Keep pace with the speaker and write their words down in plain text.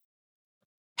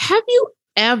have you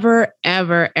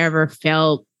ever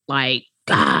felt like,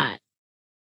 God,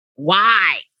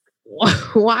 why?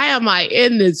 Why am I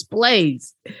in this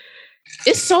place?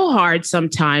 It's so hard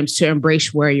sometimes to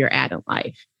embrace where you're at in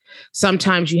life.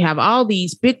 Sometimes you have all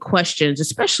these big questions,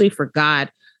 especially for God.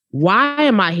 Why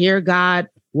am I here, God?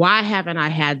 Why haven't I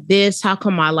had this? How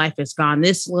come my life has gone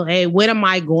this way? When am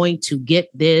I going to get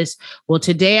this? Well,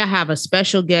 today I have a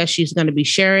special guest. She's going to be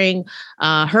sharing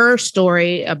her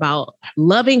story about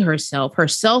loving herself, her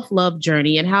self-love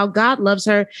journey, and how God loves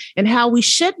her and how we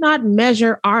should not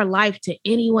measure our life to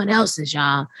anyone else's,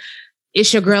 y'all.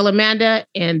 It's your girl, Amanda,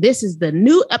 and this is the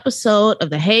new episode of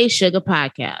the Hey Sugar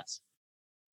podcast.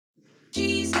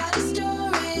 She's got a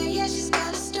story. Yeah, she's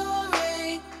got a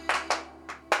story.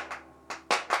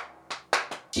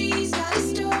 She's got a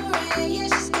story. Yeah,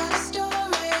 she's got a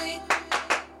story.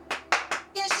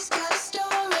 Yeah, she's got a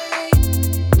story.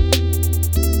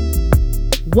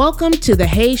 Welcome to the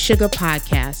Hey Sugar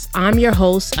podcast. I'm your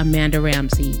host, Amanda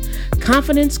Ramsey,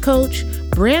 confidence coach,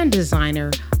 brand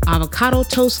designer, avocado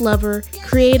toast lover,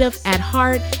 creative at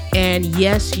heart, and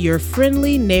yes, your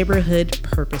friendly neighborhood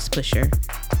purpose pusher.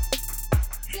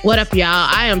 What up, y'all?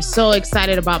 I am so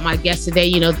excited about my guest today.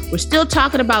 You know, we're still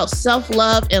talking about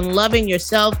self-love and loving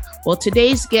yourself. Well,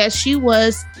 today's guest, she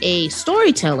was a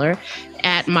storyteller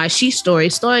at my She Story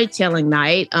storytelling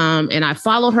night. And I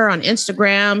follow her on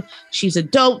Instagram. She's a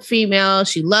dope female.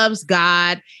 She loves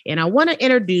God. And I want to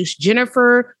introduce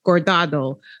Jennifer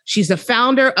Guardado. She's the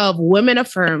founder of Women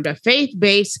Affirmed, a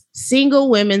faith-based single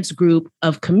women's group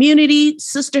of community,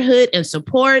 sisterhood, and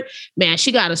support. Man,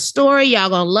 she got a story. Y'all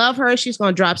gonna love her. She's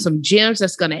gonna drop some gems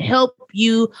that's gonna help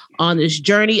you on this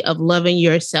journey of loving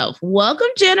yourself. Welcome,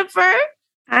 Jennifer.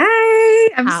 Hi,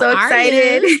 I'm so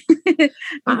excited.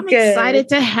 I'm excited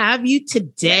to have you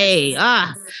today.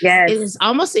 Yes. It is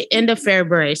almost the end of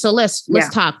February. So let's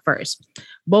talk first.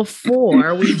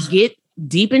 Before we get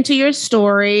deep into your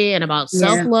story and about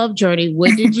self-love journey,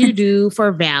 what did you do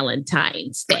for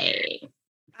Valentine's Day?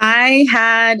 I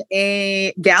had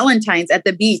a Galentine's at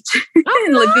the beach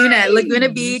in Laguna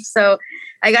Beach. So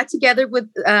I got together with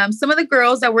some of the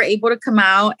girls that were able to come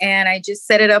out, and I just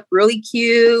set it up really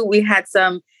cute. We had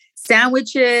some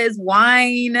sandwiches,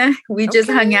 wine. We just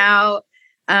hung out.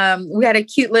 We had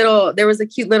there was a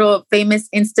cute little famous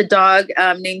Insta dog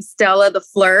named Stella the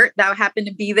Flirt that happened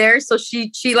to be there. So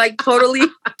she like totally,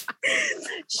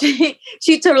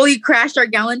 she totally crashed our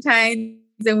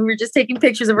Galentine's, and we were just taking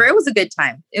pictures of her. It was a good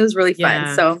time. It was really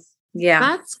fun. So yeah.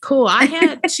 That's cool. I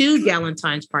had two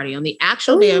Galentine's party on the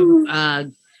actual day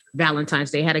of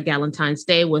Valentine's Day. I had a Galentine's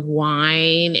Day with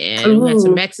wine and we had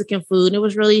some Mexican food. And it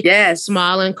was really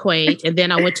small and quaint. And then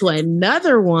I went to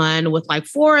another one with like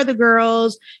four other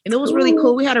girls, and it was really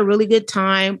cool. We had a really good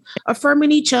time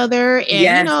affirming each other. And,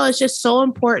 you know, it's just so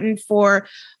important for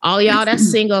all y'all that's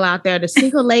single out there, the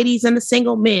single ladies and the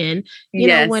single men. You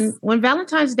know, when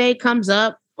Valentine's Day comes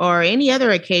up, or any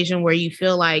other occasion where you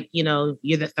feel like, you know,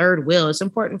 you're the third wheel, it's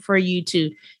important for you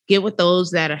to get with those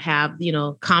that have, you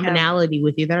know, commonality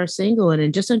with you, that are single,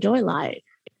 and just enjoy life.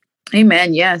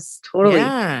 Amen. Yes, totally.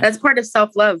 Yeah. That's part of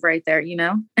self-love right there, you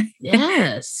know?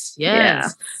 Yes.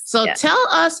 So tell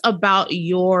us about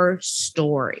your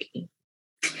story,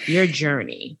 your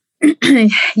journey.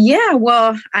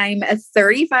 Well, I'm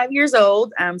 35 years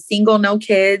old. I'm single, no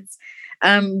kids.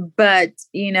 But,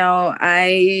 you know,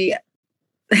 I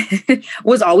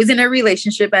was always in a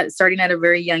relationship starting at a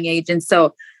very young age. And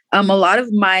so a lot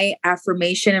of my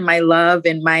affirmation and my love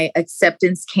and my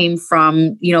acceptance came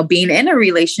from, you know, being in a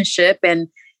relationship and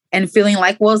feeling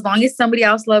like, well, as long as somebody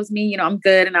else loves me, you know, I'm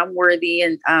good and I'm worthy.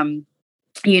 And,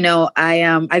 you know,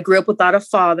 I grew up without a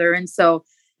father. And so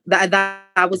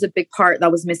that was a big part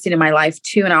that was missing in my life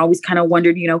too. And I always kind of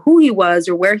wondered, you know, who he was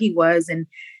or where he was. And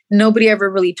nobody ever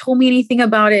really told me anything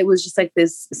about it. It was just like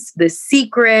this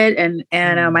secret. And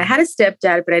I had a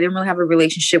stepdad, but I didn't really have a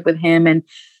relationship with him. And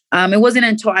it wasn't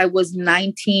until I was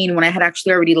 19, when I had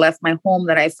actually already left my home,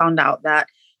 that I found out that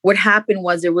what happened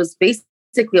was there was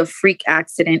basically a freak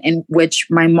accident in which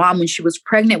my mom, when she was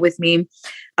pregnant with me,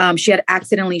 she had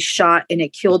accidentally shot, and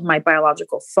it killed my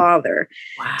biological father.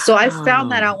 Wow. So I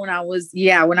found that out when I was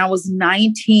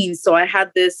 19. So I had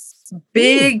this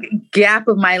big gap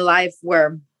of my life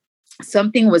where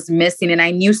something was missing, and I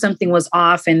knew something was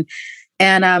off, and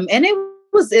there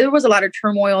was a lot of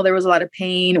turmoil. There was a lot of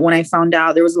pain when I found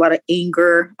out. There was a lot of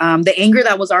anger. The anger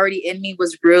that was already in me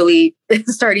was really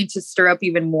starting to stir up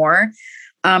even more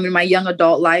in my young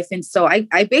adult life. And so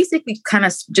I basically kind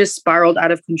of just spiraled out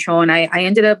of control, and I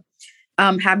ended up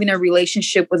having a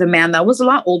relationship with a man that was a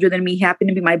lot older than me. He happened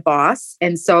to be my boss,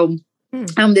 and so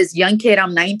I'm this young kid.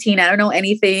 I'm 19. I don't know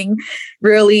anything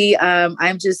really.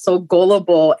 I'm just so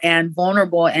gullible and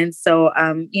vulnerable. And so,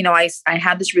 I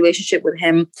had this relationship with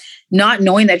him, not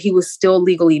knowing that he was still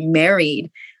legally married.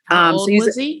 How old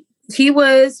was he? He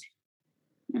was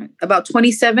about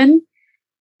 27.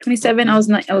 27. I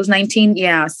was 19.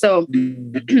 Yeah. So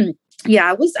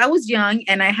yeah, I was young,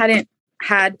 and I hadn't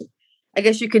had, I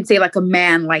guess you could say, like a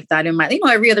man like that in my,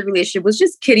 every other relationship was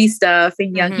just kiddie stuff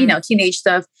and young, teenage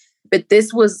stuff. But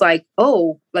this was like,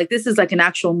 this is like an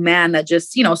actual man that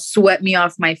just, swept me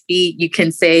off my feet, you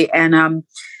can say. And,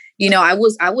 I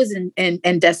was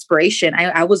in desperation.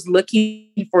 I was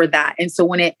looking for that. And so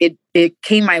when it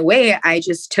came my way, I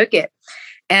just took it.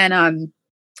 And,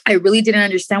 I really didn't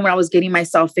understand what I was getting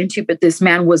myself into, but this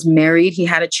man was married. He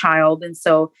had a child. And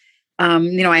so, I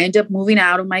ended up moving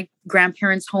out of my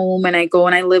grandparents' home, and I go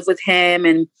and I live with him.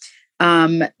 And,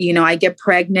 I get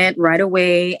pregnant right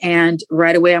away, and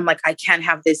right away I'm like, I can't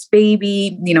have this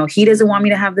baby. He doesn't want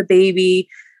me to have the baby.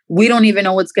 We don't even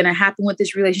know what's going to happen with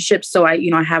this relationship. So I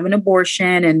have an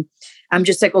abortion, and I'm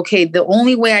just like, okay, the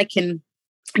only way I can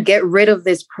get rid of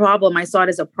this problem, I saw it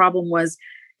as a problem, was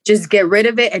just get rid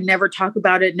of it and never talk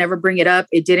about it, never bring it up.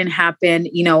 It didn't happen,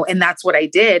 and that's what I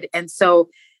did. And so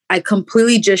I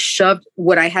completely just shoved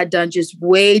what I had done just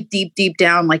way deep, deep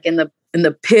down, like in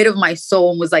the pit of my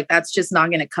soul, and was like, that's just not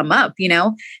going to come up.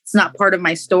 It's not part of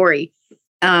my story.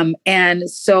 And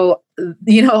so,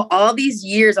 all these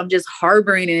years I'm just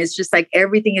harboring, and it's just like,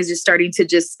 everything is just starting to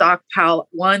just stockpile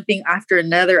one thing after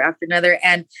another.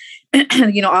 And,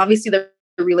 obviously the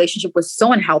relationship was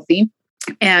so unhealthy,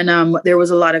 and, there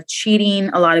was a lot of cheating,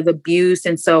 a lot of abuse.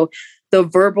 And so the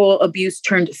verbal abuse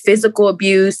turned physical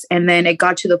abuse. And then it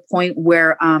got to the point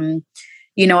where,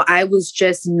 I was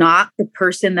just not the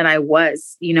person that I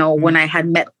was, when I had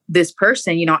met this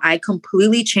person. I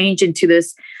completely changed into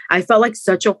this. I felt like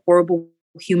such a horrible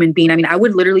human being. I mean, I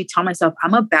would literally tell myself,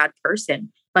 I'm a bad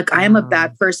person. Like, I am a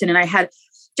bad person. And I had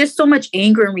just so much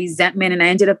anger and resentment. And I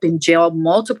ended up in jail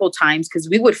multiple times because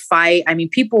we would fight. I mean,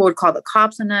 people would call the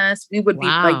cops on us. We would be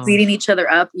like beating each other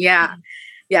up. Yeah.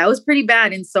 Yeah, it was pretty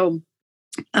bad. And so,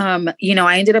 I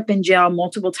ended up in jail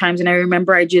multiple times. And I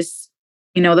remember I just,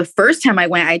 the first time I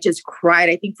went, I just cried,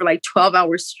 I think for like 12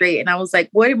 hours straight. And I was like,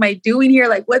 what am I doing here?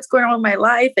 Like, what's going on with my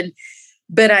life?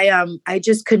 But I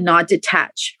just could not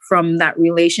detach from that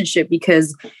relationship,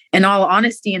 because in all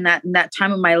honesty, in that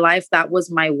time of my life, that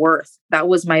was my worth. That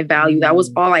was my value. That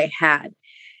was all I had.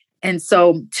 And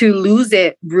so to lose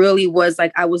it really was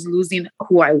like, I was losing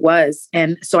who I was.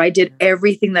 And so I did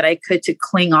everything that I could to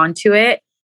cling on to it.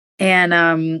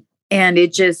 And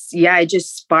it just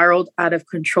spiraled out of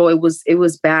control. It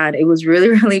was bad. It was really,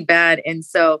 really bad. And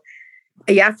so,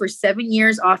 for 7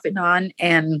 years off and on,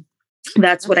 and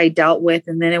that's what I dealt with.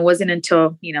 And then it wasn't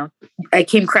until, I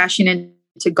came crashing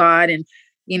into God, and,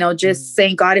 just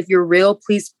saying, God, if you're real,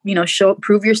 please,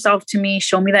 prove yourself to me.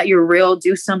 Show me that you're real.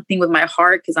 Do something with my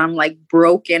heart, because I'm like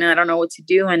broken and I don't know what to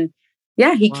do. And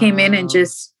he came in and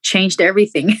just changed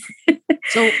everything.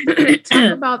 So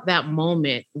talk about that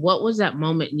moment. What was that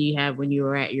moment you had when you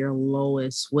were at your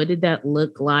lowest? What did that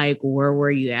look like? Where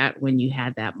were you at when you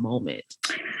had that moment?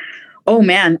 Oh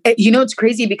man, it's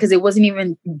crazy because it wasn't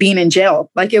even being in jail.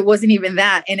 Like, it wasn't even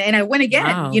that. And I went again,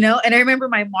 and I remember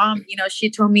my mom, she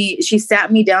told me, she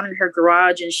sat me down in her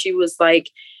garage, and she was like,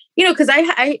 because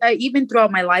I even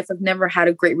throughout my life, I've never had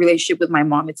a great relationship with my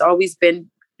mom. It's always been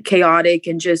chaotic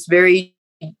and just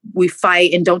we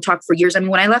fight and don't talk for years. I mean,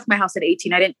 when I left my house at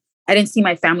 18, I didn't see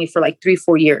my family for like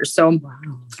 3-4 years. So,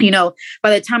 by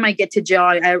the time I get to jail,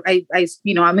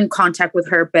 I'm in contact with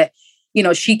her, but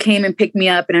she came and picked me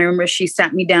up, and I remember she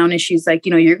sat me down, and she's like,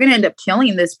 you're going to end up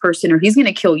killing this person, or he's going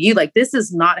to kill you. Like, this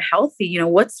is not healthy.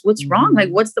 What's wrong? Like,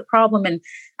 what's the problem? And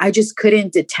I just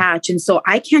couldn't detach. And so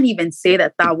I can't even say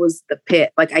that was the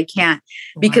pit. Like, I can't,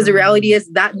 because the reality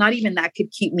is that not even that could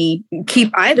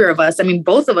keep either of us. I mean,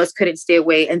 both of us couldn't stay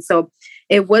away. And so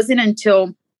it wasn't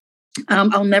until,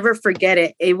 I'll never forget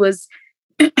it. It was,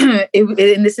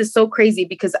 and this is so crazy,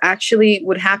 because actually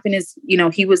what happened is,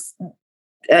 he was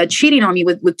cheating on me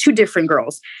with 2 different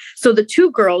girls. So the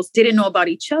 2 girls didn't know about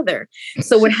each other.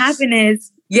 So what happened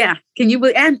is, can you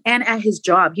believe, and at his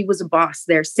job, he was a boss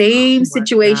there, same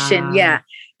situation. God. Yeah.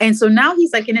 And so now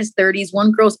he's like in his 30s,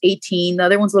 one girl's 18, the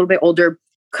other one's a little bit older.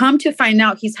 Come to find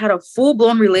out, he's had a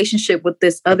full-blown relationship with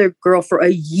this other girl for a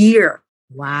year.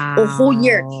 Wow. A whole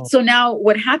year. So now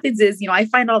what happens is, I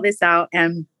find all this out,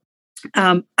 and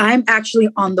I'm actually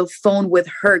on the phone with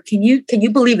her. Can you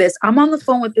believe this? I'm on the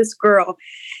phone with this girl,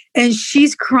 and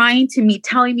she's crying to me,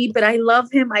 telling me, but I love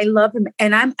him. I love him.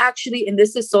 And I'm actually, and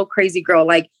this is so crazy, girl.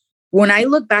 Like, when I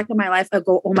look back at my life, I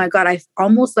go, oh my God, I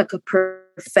almost like a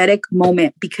prophetic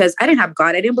moment, because I didn't have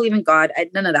God. I didn't believe in God.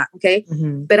 None of that. Okay.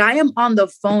 Mm-hmm. But I am on the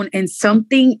phone and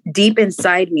something deep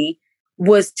inside me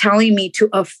was telling me to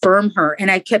affirm her. And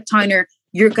I kept telling her,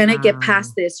 you're going to get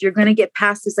past this. You're going to get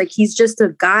past this. Like, he's just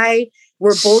a guy.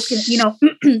 We're both going to, you know,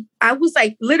 I was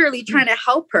like literally trying to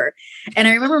help her. And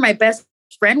I remember my best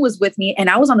friend was with me and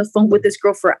I was on the phone with this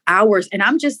girl for hours. And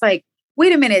I'm just like,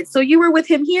 wait a minute. So you were with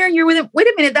him here and you're with him. Wait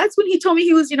a minute. That's when he told me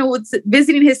he was, you know,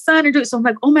 visiting his son or doing. So I'm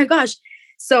like, oh my gosh.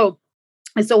 So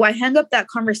I hang up that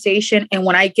conversation. And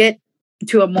when I get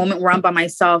to a moment where I'm by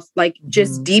myself, like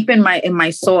just deep in my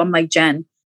soul, I'm like, Jen,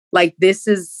 like, this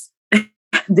is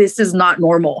not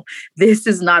normal. This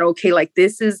is not okay. Like,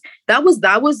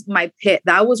 that was my pit.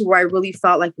 That was where I really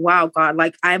felt like, wow, God,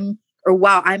 like I'm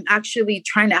actually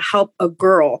trying to help a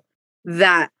girl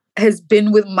that has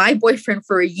been with my boyfriend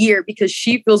for a year because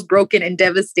she feels broken and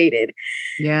devastated.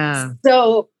 Yeah.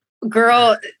 So,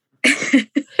 girl.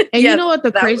 And you know what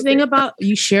the crazy thing about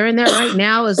you sharing that right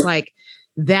now is, like,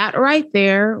 that right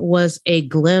there was a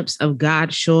glimpse of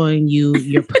God showing you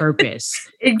your purpose.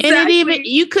 Exactly. And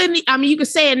you could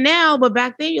say it now, but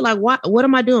back then you're like, what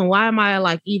am I doing? Why am I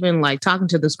like even like talking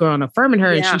to this girl and affirming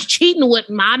her and she's cheating with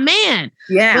my man?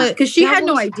 Yeah. Because she had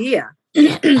no idea.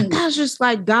 That's just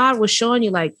like God was showing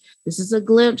you, like, this is a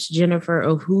glimpse, Jennifer,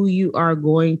 of who you are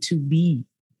going to be.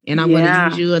 And I'm going to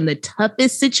use you in the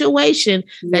toughest situation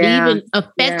that even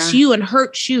affects you and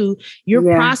hurts you. You're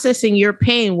processing your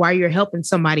pain while you're helping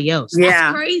somebody else.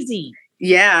 That's crazy.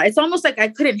 Yeah. It's almost like I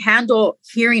couldn't handle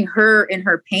hearing her in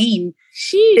her pain.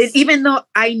 Even though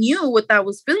I knew what that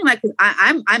was feeling like, because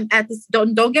I'm at this,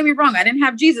 don't get me wrong, I didn't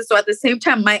have Jesus. So at the same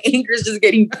time, my anger is just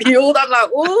getting fueled. I'm like,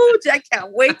 oh, I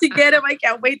can't wait to get him. I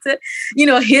can't wait to,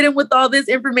 hit him with all this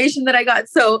information that I got.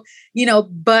 So,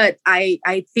 but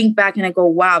I think back and I go,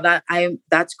 wow,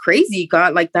 that's crazy,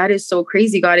 God. Like, that is so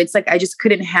crazy, God. It's like, I just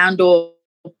couldn't handle,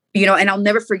 and I'll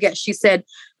never forget. She said,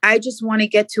 I just want to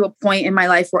get to a point in my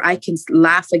life where I can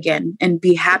laugh again and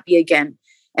be happy again.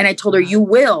 And I told her, you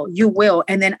will.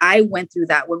 And then I went through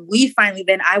that. When we finally,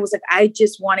 then I was like, I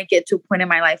just want to get to a point in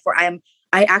my life where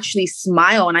I actually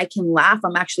smile and I can laugh.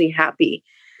 I'm actually happy.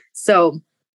 So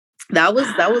that was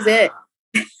it.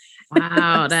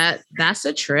 Wow. That's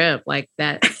a trip. Like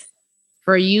that,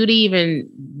 for you to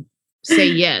even say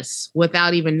yes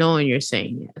without even knowing you're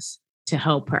saying yes to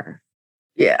help her.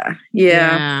 Yeah.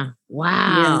 Wow.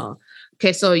 Yeah.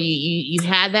 Okay, so you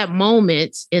had that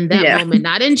moment in that moment,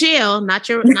 not in jail, not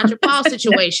your Paul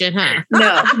situation, huh?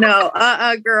 No,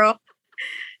 girl.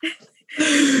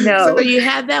 No. So you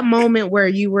had that moment where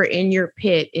you were in your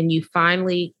pit and you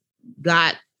finally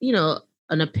got,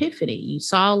 an epiphany. You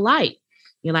saw light.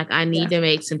 You're like, I need to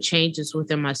make some changes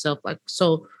within myself. Like,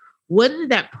 so what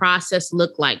did that process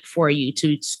look like for you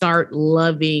to start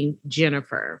loving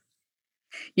Jennifer?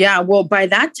 Yeah, well, by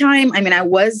that time, I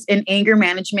was in anger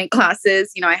management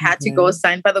classes. I had to go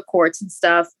assigned by the courts and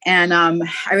stuff. And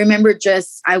I remember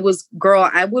I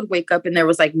would wake up and there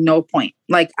was like no point.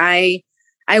 Like I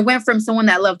went from someone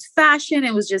that loved fashion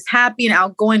and was just happy and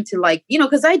outgoing to like,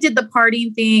 because I did the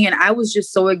partying thing and I was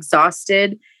just so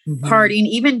exhausted partying,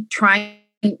 even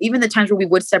the times where we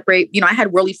would separate, I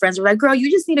had worldly friends who were like, girl,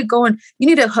 you just need to go and you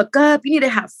need to hook up, you need to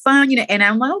have fun, and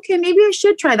I'm like, okay, maybe I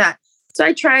should try that. So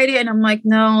I tried it and I'm like,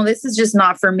 no, this is just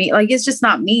not for me. Like, it's just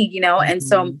not me, And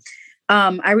so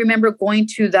I remember going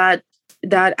to that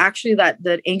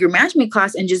anger management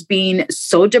class and just being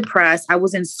so depressed. I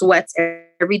was in sweats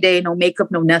every day, no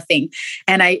makeup, no nothing.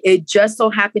 And it just so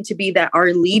happened to be that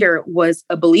our leader was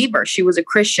a believer. She was a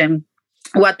Christian.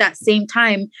 Well, at that same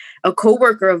time, a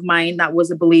coworker of mine that was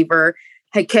a believer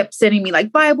had kept sending me like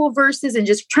Bible verses and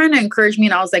just trying to encourage me.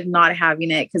 And I was like, not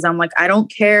having it. Cause I'm like, I don't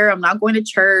care. I'm not going to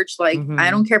church. Like, I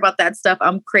don't care about that stuff.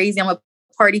 I'm crazy. I'm a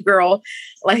party girl.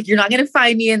 Like, you're not going to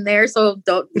find me in there. So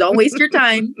don't waste your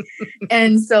time.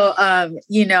 And so,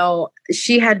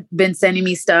 she had been sending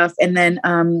me stuff. And then,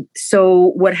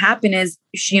 so what happened is,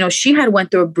 she had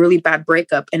went through a really bad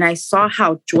breakup and I saw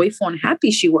how joyful and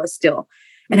happy she was still.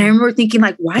 And I remember thinking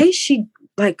like, why is she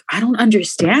like, I don't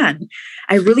understand.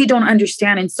 I really don't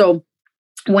understand. And so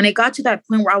when it got to that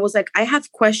point where I was like, I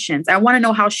have questions. I want to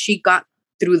know how she got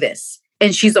through this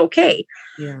and she's okay.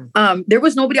 Yeah. There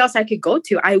was nobody else I could go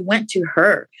to. I went to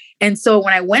her. And so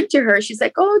when I went to her, she's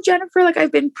like, oh, Jennifer, like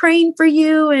I've been praying for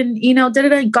you and,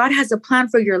 God has a plan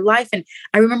for your life. And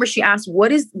I remember she asked,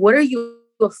 what are you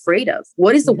afraid of?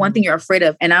 What is the one thing you're afraid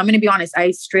of? And I'm going to be honest.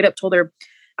 I straight up told her,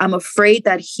 I'm afraid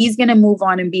that he's going to move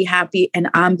on and be happy, and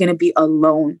I'm going to be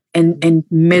alone and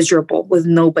miserable with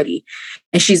nobody.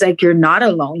 And she's like, you're not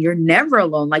alone. You're never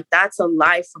alone. Like, that's a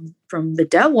lie from the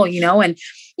devil, And,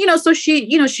 so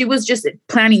she was just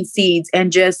planting seeds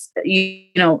and just,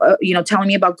 telling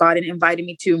me about God and inviting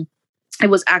me to. It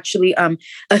was actually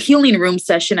a healing room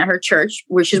session at her church,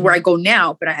 which is where I go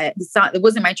now. But it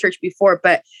wasn't my church before.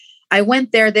 But I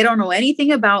went there. They don't know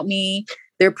anything about me.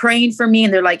 They're praying for me,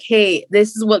 and they're like, hey,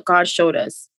 this is what God showed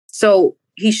us. So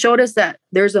he showed us that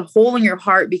there's a hole in your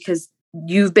heart because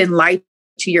you've been lied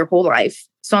to your whole life.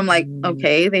 So I'm like,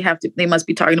 okay, they must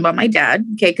be talking about my dad.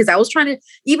 Okay. Cause I was trying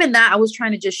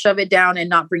to just shove it down and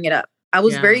not bring it up. I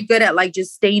was very good at like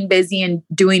just staying busy and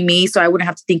doing me, so I wouldn't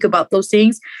have to think about those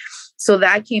things. So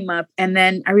that came up. And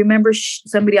then I remember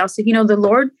somebody else said, the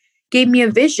Lord gave me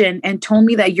a vision and told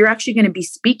me that you're actually going to be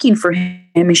speaking for him.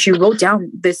 And she wrote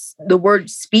down the word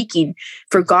speaking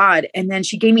for God. And then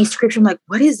she gave me scripture. I'm like,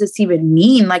 what does this even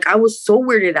mean? Like, I was so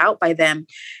weirded out by them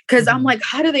because I'm like,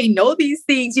 how do they know these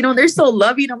things? They're so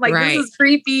loving. I'm like, This is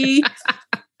creepy.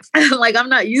 Like, I'm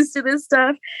not used to this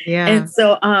stuff. Yeah. And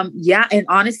so, and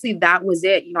honestly, that was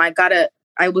it.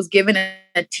 I was given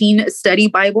a teen study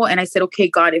Bible, and I said, okay,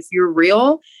 God, if you're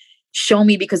real, show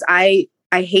me, because I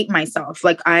hate myself.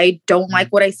 Like, I don't like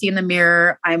what I see in the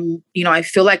mirror. I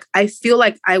feel like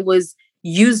I was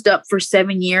used up for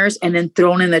 7 years and then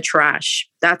thrown in the trash.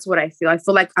 That's what I feel. I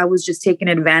feel like I was just taken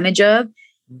advantage of,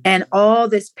 and all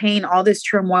this pain, all this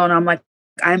turmoil. And I'm like,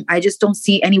 I just don't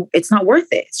see it's not worth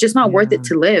it. It's just not worth it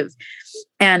to live.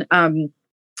 And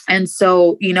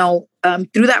so,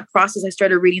 through that process, I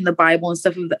started reading the Bible and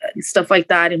stuff like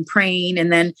that, and praying.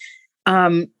 And then,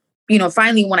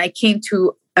 finally, when I came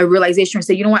to a realization and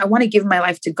say, you know what, I want to give my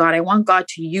life to God. I want God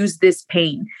to use this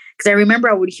pain. Because I remember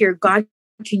I would hear, God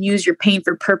can use your pain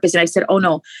for purpose. And I said, oh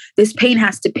no, this pain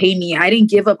has to pay me. I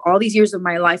didn't give up all these years of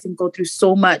my life and go through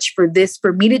so much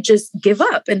for me to just give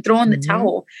up and throw in the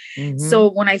towel.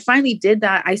 So when I finally did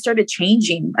that, I started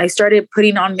changing. I started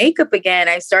putting on makeup again.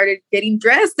 I started getting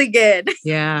dressed again.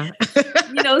 Yeah.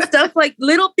 Stuff like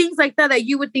little things like that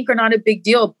you would think are not a big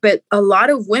deal. But a lot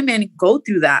of women go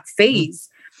through that phase.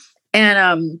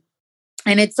 And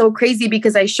it's so crazy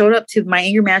because I showed up to my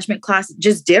anger management class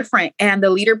just different. And the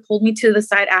leader pulled me to the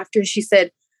side after, and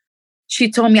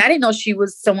she told me, I didn't know she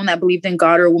was someone that believed in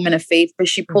God or a woman of faith, but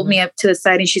she pulled me up to the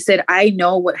side and she said, I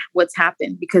know what's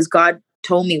happened because God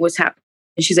told me what's happened.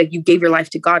 And she's like, you gave your life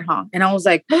to God, huh? And I was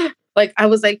like,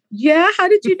 yeah, how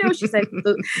did you know?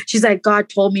 She's like, God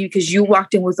told me because you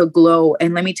walked in with a glow.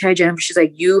 And let me tell you, Jennifer, she's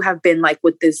like, you have been like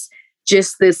with this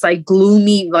like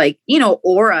gloomy, like,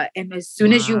 aura. And as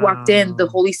soon as you walked in, the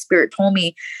Holy Spirit told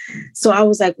me. So I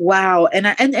was like, wow. And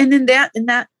in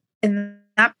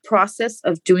that process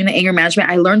of doing the anger management,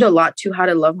 I learned a lot too, how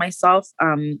to love myself,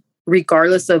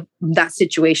 regardless of that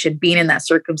situation, being in that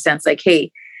circumstance. Like,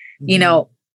 hey,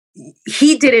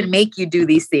 he didn't make you do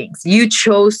these things. You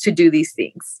chose to do these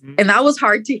things. And that was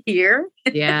hard to hear.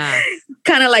 Yeah.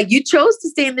 Kind of like, you chose to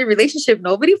stay in the relationship.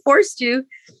 Nobody forced you.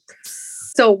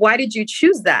 So why did you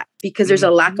choose that? Because there's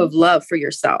a lack of love for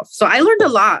yourself. So I learned a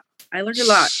lot.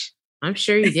 I'm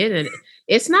sure you did. And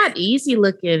it's not easy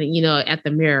looking, at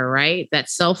the mirror, right? That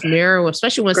self mirror,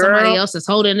 especially when somebody else is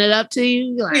holding it up to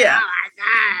you. You're like, oh my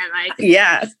God. Like,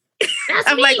 yeah.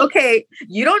 I'm like, okay,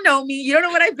 you don't know me. You don't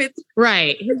know what I've been through.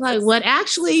 Right. He's like, what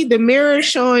actually the mirror is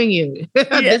showing you.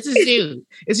 This is you.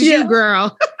 This is you,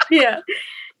 girl. Yeah.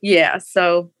 Yeah.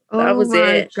 So that was it. Oh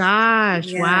my gosh.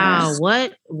 Yeah.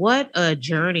 Wow. What a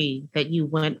journey that you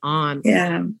went on.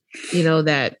 Yeah.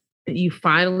 That you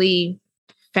finally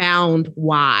found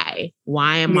why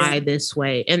am I this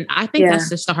way? And I think that's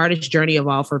just the hardest journey of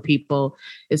all for people.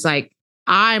 It's like,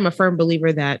 I'm a firm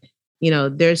believer that,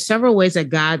 there's several ways that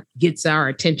God gets our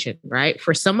attention, right?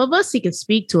 For some of us, he can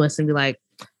speak to us and be like,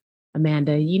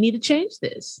 Amanda, you need to change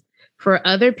this. For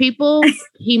other people,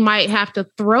 he might have to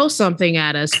throw something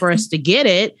at us for us to get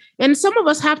it. And some of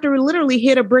us have to literally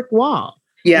hit a brick wall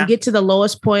and get to the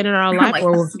lowest point in our life.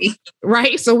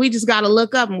 Right. So we just got to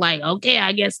look up and like, okay,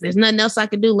 I guess there's nothing else I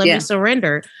can do. Let me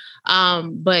surrender.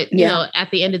 But,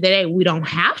 at the end of the day, we don't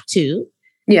have to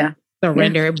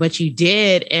surrender, but you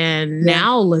did. And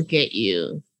now look at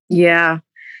you. Yeah.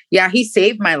 Yeah. He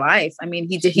saved my life. I mean,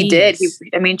 he did.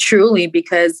 Truly,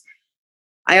 because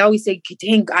I always say,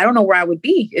 dang, I don't know where I would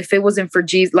be if it wasn't for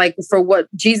Jesus, like for what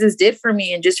Jesus did for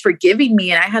me and just forgiving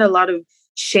me. And I had a lot of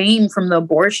shame from the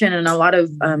abortion and a lot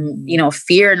of,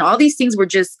 fear, and all these things were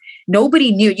just,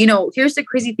 nobody knew. Here's the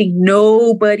crazy thing.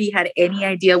 Nobody had any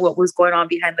idea what was going on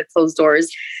behind the closed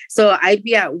doors. So I'd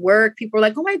be at work. People were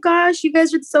like, oh my gosh, you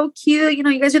guys are so cute.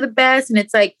 You guys are the best. And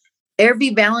it's like,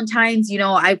 every Valentine's,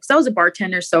 cause I was a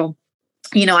bartender. So,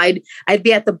 I'd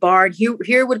be at the bar and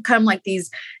here would come like these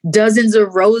dozens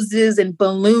of roses and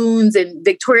balloons and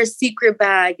Victoria's Secret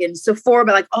bag and Sephora,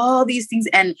 but like all these things.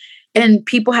 And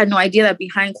people had no idea that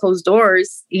behind closed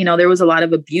doors, there was a lot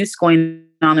of abuse going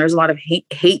on. There was a lot of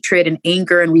hatred and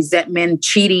anger and resentment,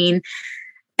 cheating,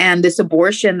 and this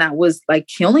abortion that was like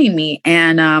killing me.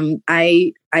 And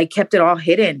I kept it all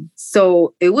hidden.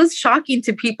 So it was shocking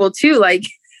to people too. Like,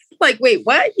 wait,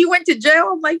 what? You went to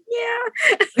jail? I'm like, yeah.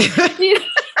 Yeah,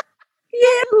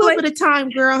 a little bit of time,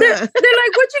 girl. They're like,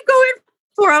 what you going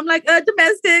for? I'm like,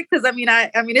 domestic. Cause I mean,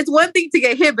 it's one thing to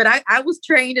get hit, but I was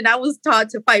trained and I was taught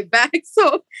to fight back.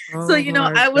 So I was like, you're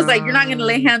not going to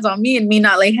lay hands on me and me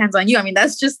not lay hands on you. I mean,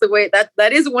 that's just the way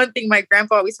that is one thing my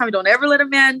grandpa always told me, don't ever let a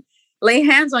man lay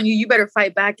hands on you. You better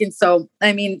fight back. And so,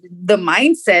 I mean, the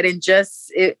mindset and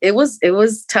just, it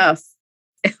was tough.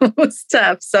 It was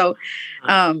tough. So,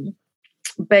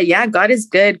 but yeah, God is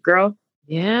good, girl.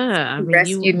 Yeah. I mean,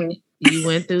 rescued me. You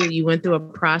went through a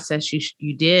process.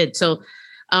 You did. So,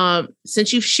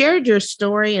 since you've shared your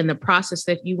story and the process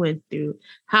that you went through,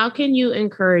 how can you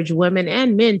encourage women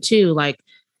and men too? Like,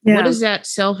 what does that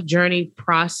self-journey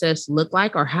process look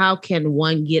like? Or how can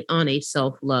one get on a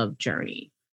self-love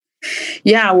journey?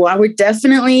 Yeah, well, I would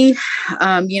definitely,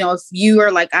 if you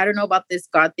are like, I don't know about this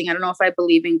God thing. I don't know if I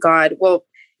believe in God. Well,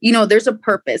 there's a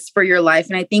purpose for your life.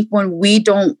 And I think when we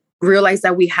don't realize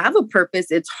that we have a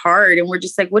purpose, it's hard. And we're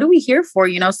just like, what are we here for?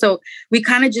 So we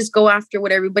kind of just go after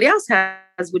what everybody else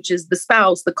has, which is the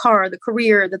spouse, the car, the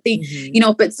career, the thing,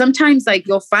 but sometimes like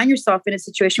you'll find yourself in a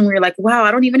situation where you're like, wow, I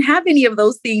don't even have any of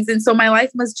those things. And so my life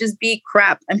must just be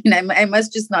crap. I mean, I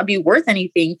must just not be worth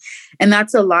anything. And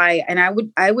that's a lie. And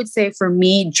I would say for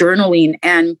me, journaling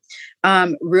and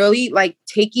really like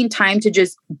taking time to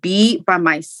just be by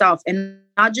myself and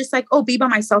not just like, be by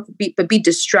myself, but be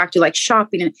distracted, like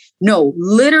shopping. And no,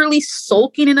 literally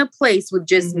sulking in a place with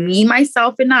just me,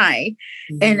 myself, and I,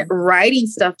 and writing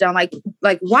stuff down. Like,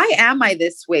 why am I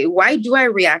this way? Why do I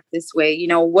react this way?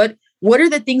 What are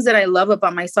the things that I love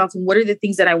about myself? And what are the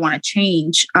things that I want to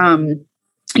change?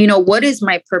 What is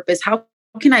my purpose? How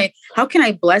can I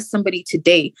bless somebody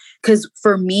today? Because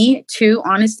for me too,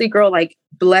 honestly, girl, like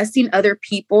blessing other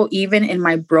people, even in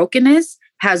my brokenness,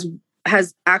 has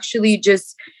actually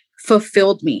just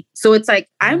fulfilled me. So it's like,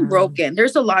 I'm broken.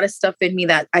 There's a lot of stuff in me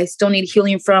that I still need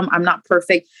healing from. I'm not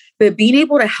perfect, but being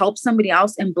able to help somebody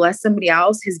else and bless somebody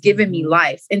else has given me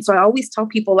life. And so I always tell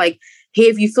people like, hey,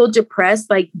 if you feel depressed,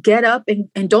 like get up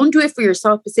and don't do it for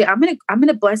yourself, but say, I'm going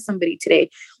to bless somebody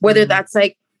today. Whether that's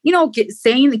like,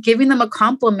 giving them a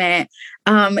compliment.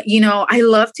 I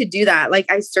love to do that. Like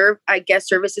I guest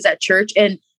services at church,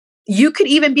 and you could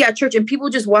even be at church and people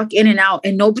just walk in and out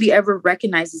and nobody ever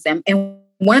recognizes them. And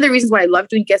one of the reasons why I love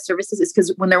doing guest services is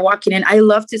because when they're walking in, I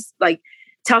love to like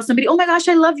tell somebody, oh my gosh,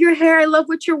 I love your hair. I love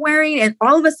what you're wearing. And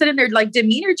all of a sudden their like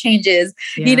demeanor changes,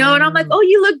 and I'm like, oh,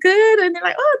 you look good. And they're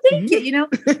like, oh, thank you.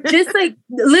 Just like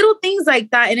little things like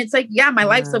that. And it's like, yeah, my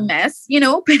life's a mess,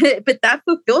 but that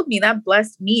fulfilled me. That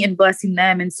blessed me in blessing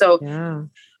them. And so,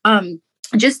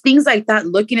 just things like that,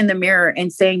 looking in the mirror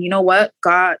and saying, you know what,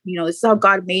 God, this is how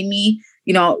God made me,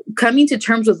 coming to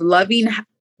terms with loving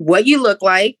what you look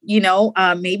like,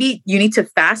 maybe you need to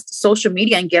fast social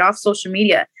media and get off social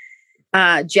media.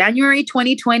 January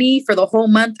 2020, for the whole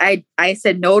month, I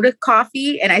said no to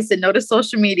coffee and I said no to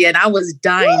social media, and I was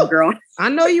dying, girl. I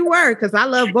know you were, because I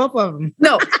love both of them.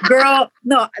 No, girl,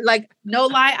 no, like no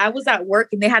lie. I was at work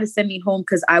and they had to send me home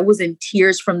because I was in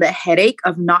tears from the headache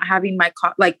of not having my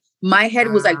like my head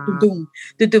was like doom.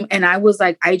 And I was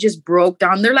like, I just broke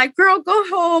down. They're like, girl, go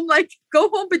home,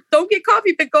 but don't get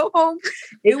coffee, but go home.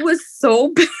 It was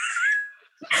so bad.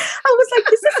 I was like,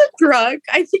 this is a drug.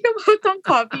 I think I'm hooked on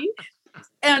coffee.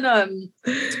 And,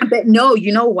 but no,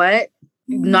 you know what?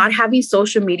 Not having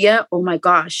social media, oh my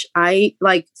gosh, I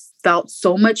like felt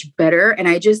so much better. And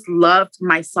I just loved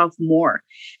myself more.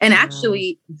 And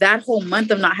actually that whole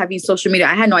month of not having social media,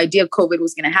 I had no idea COVID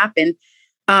was going to happen.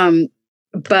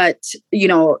 But,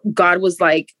 God was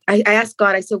like, I asked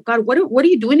God, I said, God, what are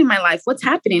you doing in my life? What's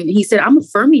happening? And he said, I'm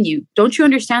affirming you. Don't you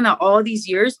understand that all these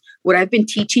years, what I've been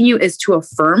teaching you is to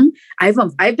affirm?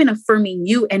 I've been affirming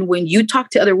you. And when you talk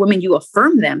to other women, you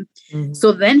affirm them.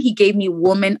 So then he gave me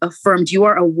Woman Affirmed. You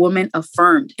are a woman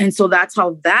affirmed. And so that's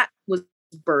how that was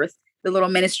birthed, the little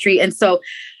ministry. And so,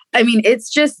 I mean, it's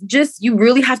just you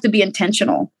really have to be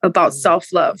intentional about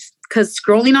self-love, because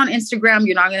scrolling on Instagram,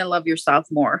 you're not going to love yourself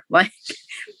more. Like,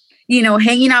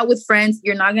 hanging out with friends,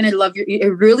 you're not going to love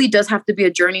it really does have to be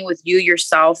a journey with you,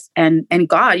 yourself, and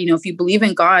God. If you believe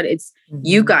in God, it's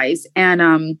you guys.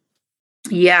 And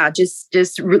yeah,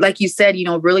 like you said,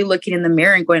 really looking in the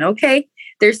mirror and going, okay,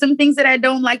 there's some things that I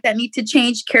don't like that need to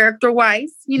change character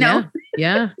wise,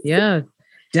 Yeah.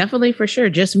 Definitely, for sure.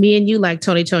 Just me and you, like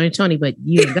Tony, but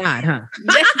you and God, huh?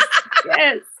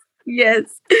 Yes.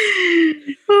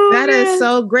 That is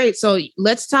so great. So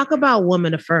let's talk about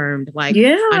Woman Affirmed. Like,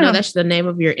 I know that's the name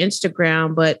of your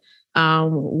Instagram, but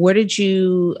where did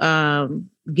you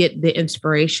get the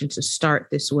inspiration to start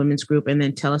this women's group? And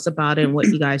then tell us about it and what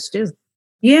you guys do.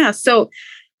 Yeah. So,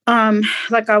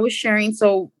 like I was sharing,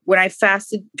 so when I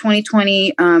fasted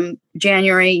 2020,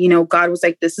 January, God was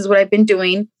like, this is what I've been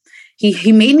doing.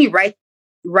 He made me write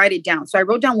it down. So I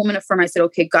wrote down Woman Affirmed. I said,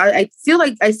 okay, God, I feel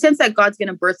like I sense that God's going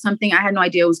to birth something. I had no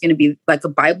idea it was going to be like a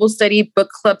Bible study, book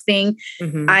club thing.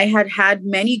 Mm-hmm. I had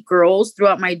many girls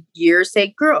throughout my years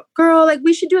say, girl, like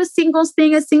we should do a singles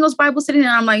thing, a singles Bible study. And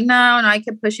I'm like, no, I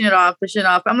kept pushing it off.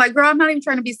 I'm like, girl, I'm not even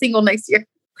trying to be single next year.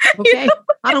 Okay.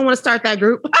 I don't want to start that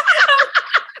group.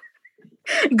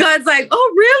 God's like,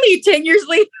 oh, really? 10 years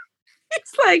later?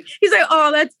 He's like,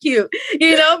 oh, that's cute,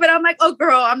 but I'm like, oh,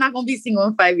 girl, I'm not going to be single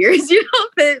in 5 years,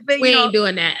 but we ain't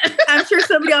doing that. I'm sure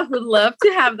somebody else would love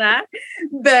to have that.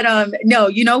 But,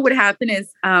 no, what happened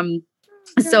is,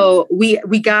 so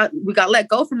we got let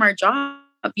go from our job,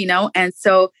 and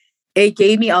so it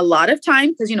gave me a lot of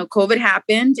time because, COVID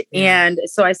happened. Yeah. And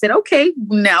so I said, okay,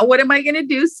 now what am I going to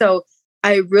do? So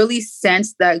I really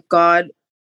sensed that God,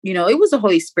 it was the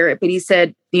Holy Spirit, but he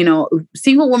said,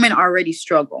 single women already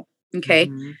struggle. Okay.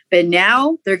 Mm-hmm. But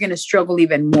now they're going to struggle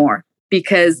even more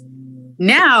because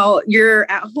now you're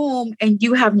at home and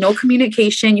you have no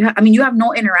communication. You have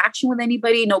no interaction with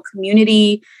anybody, no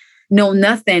community, no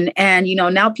nothing. And,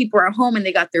 now people are home and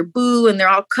they got their boo and they're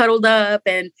all cuddled up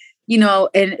and,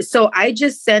 and so I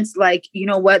just sensed like,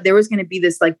 there was going to be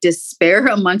this like despair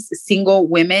amongst single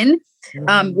women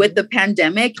with the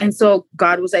pandemic. And so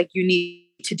God was like, you need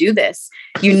to do this.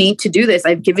 You need to do this.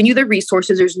 I've given you the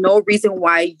resources. There's no reason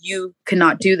why you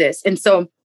cannot do this. And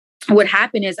so what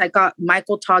happened is I got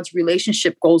Michael Todd's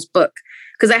Relationship Goals book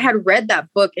because I had read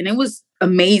that book and it was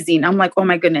amazing. I'm like, oh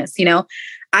my goodness,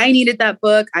 I needed that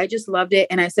book. I just loved it.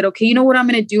 And I said, okay, you know what I'm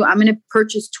going to do? I'm going to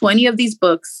purchase 20 of these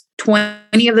books,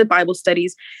 20 of the Bible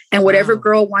studies, and whatever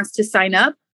girl wants to sign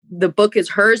up, the book is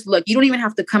hers. Look, you don't even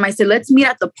have to come. I said, let's meet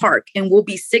at the park and we'll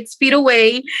be 6 feet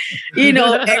away.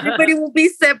 Everybody will be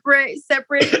separate.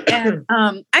 And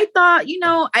I thought,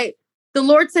 the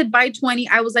Lord said by 20,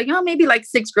 I was like, oh, maybe like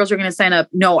 6 girls are going to sign up.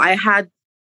 No, I had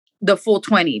the full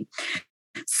 20.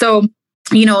 So,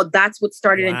 that's what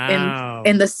started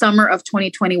in the summer of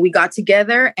 2020. We got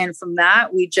together. And from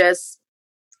that, we just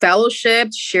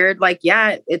fellowshiped, shared like,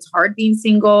 yeah, it's hard being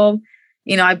single.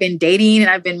 I've been dating and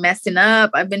I've been messing up.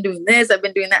 I've been doing this. I've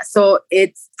been doing that. So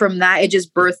it's from that, it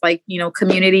just birthed like,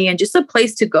 community and just a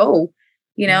place to go,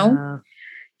 Yeah.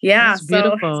 That's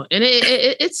beautiful. And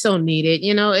it's so needed.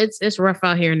 It's rough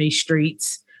out here in these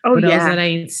streets. Oh, for those that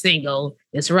ain't single,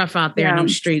 it's rough out there in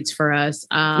those streets for us.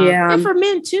 And for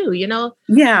men too,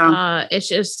 it's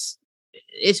just,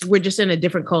 we're just in a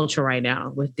different culture right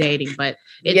now with dating, but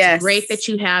it's great that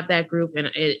you have that group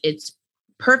and it's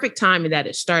perfect timing that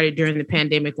it started during the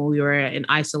pandemic when we were in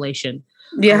isolation.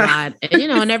 Yeah. And,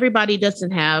 and everybody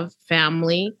doesn't have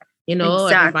family,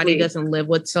 everybody doesn't live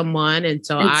with someone. And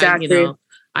so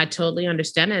I totally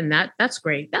understand it. And that's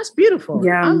great. That's beautiful.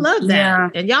 Yeah. I love that. Yeah.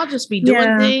 And y'all just be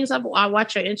doing things. I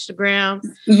watch your Instagram.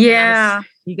 Yeah.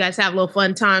 You guys have little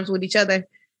fun times with each other.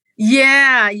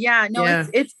 Yeah. No,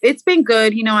 it's been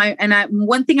good.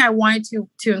 One thing I wanted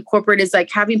to incorporate is like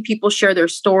having people share their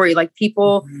story, like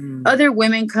people, other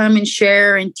women come and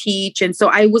share and teach. And so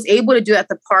I was able to do at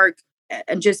the park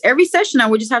and just every session, I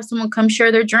would just have someone come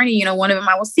share their journey. One of them,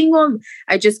 I was single.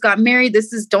 I just got married.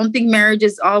 Don't think marriage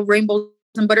is all rainbows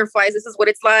and butterflies. This is what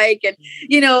it's like. And,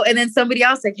 and then somebody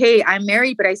else like, hey, I'm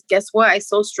married, but guess what? I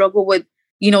still struggle with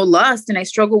lust and I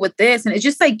struggle with this. And it's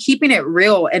just like keeping it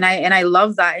real. And I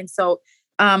love that. And so,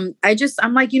 I'm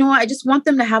like, I just want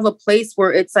them to have a place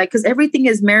where it's like, cause everything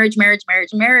is marriage.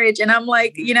 And I'm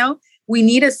like, we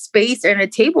need a space and a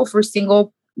table for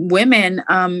single women.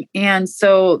 And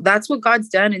so that's what God's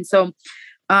done. And so,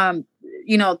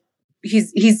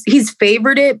 he's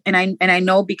favored it. And I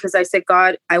know because I said,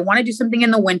 God, I want to do something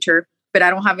in the winter, but I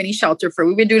don't have any shelter for.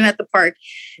 We've been doing it at the park.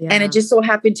 Yeah. And it just so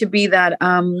happened to be that,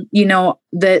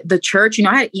 the church,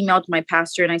 I had emailed my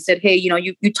pastor and I said, hey,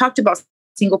 you talked about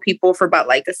single people for about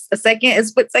like a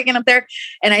split second up there.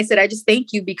 And I said, I just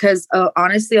thank you because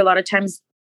honestly, a lot of times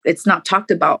it's not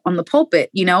talked about on the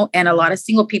pulpit, and a lot of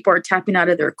single people are tapping out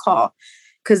of their call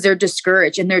because they're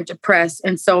discouraged and they're depressed.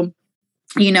 And so,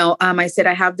 I said,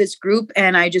 I have this group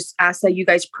and I just ask that you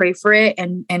guys pray for it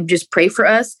and just pray for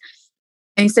us.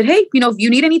 he said, hey, if you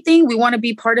need anything, we want to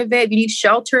be part of it. If you need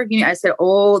shelter, I said,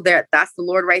 oh, that's the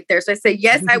Lord right there. So I said,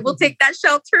 yes, I will take that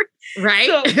shelter. Right.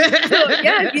 So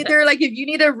yeah, they're like, if you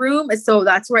need a room. So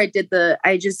that's where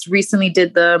I just recently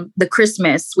did the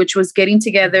Christmas, which was getting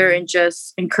together and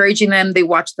just encouraging them. They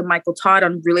watched the Michael Todd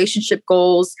on relationship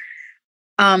goals.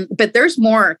 But there's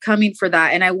more coming for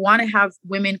that. And I want to have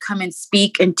women come and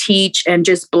speak and teach and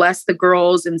just bless the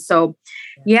girls. And so,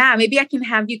 yeah, maybe I can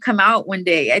have you come out one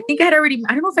day. I think I don't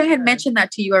know if I had mentioned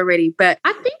that to you already, but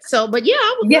I think so. But yeah,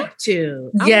 I would love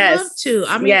to. I would love to.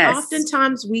 I mean,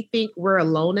 oftentimes we think we're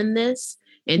alone in this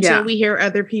until we hear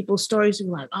other people's stories.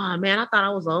 We're like, oh man, I thought I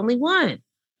was the only one.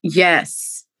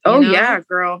 Yes. Yeah,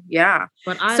 girl. Yeah.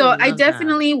 But I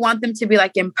definitely want them to be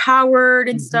like empowered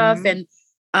and stuff. And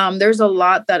there's a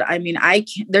lot that,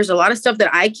 there's a lot of stuff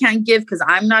that I can't give because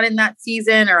I'm not in that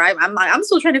season, or I'm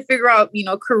still trying to figure out,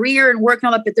 career and work and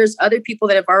all that, but there's other people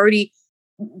that have already,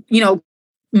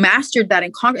 mastered that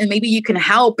and conquered, and maybe you can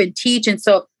help and teach. And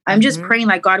so I'm just praying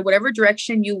like, God, whatever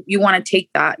direction you want to take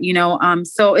that,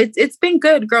 so it's been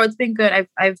good, girl. It's been good.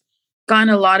 I've gotten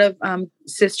a lot of,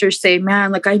 sisters say,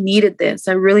 man, like I needed this.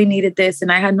 I really needed this.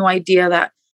 And I had no idea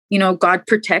that, God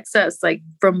protects us like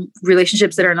from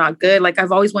relationships that are not good. Like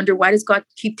I've always wondered, why does God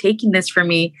keep taking this from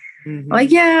me? Like,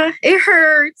 yeah, it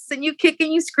hurts and you kick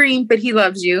and you scream, but he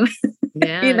loves you.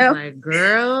 Yeah. Like,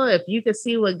 girl, if you could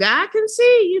see what God can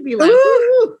see, you'd be like,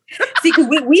 ooh. See, cause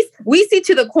we see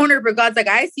to the corner, but God's like,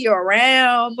 I see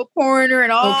around the corner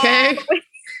and all. Okay.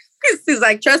 He's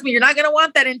like, trust me, you're not going to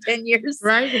want that in 10 years.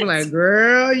 Right. You're like,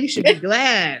 girl, you should be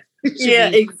glad. You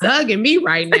should be hugging me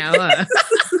right now. Huh?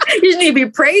 You need to be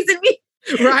praising me.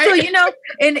 Right. So,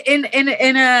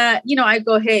 I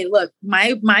go, hey, look,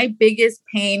 my biggest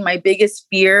pain, my biggest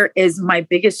fear is my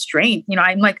biggest strength.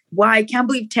 I'm like, wow, I can't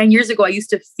believe 10 years ago, I used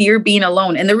to fear being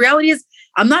alone. And the reality is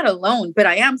I'm not alone, but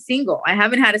I am single. I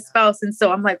haven't had a spouse. And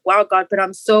so I'm like, wow, God, but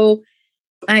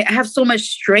I have so much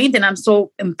strength and I'm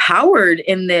so empowered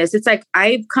in this. It's like,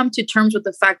 I've come to terms with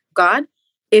the fact, God,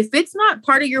 if it's not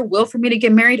part of your will for me to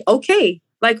get married, okay.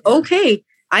 Like, okay.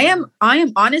 I am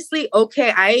honestly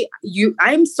okay. I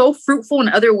am so fruitful in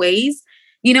other ways,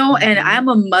 and I'm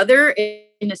a mother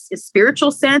in a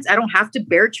spiritual sense. I don't have to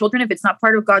bear children if it's not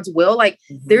part of God's will. Like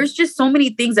there's just so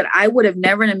many things that I would have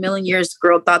never in a million years,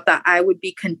 girl, thought that I would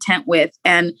be content with.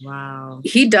 And wow,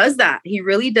 he does that. He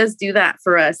really does do that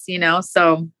for us,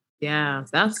 so. Yeah,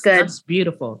 that's good. That's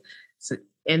beautiful. So,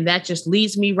 and that just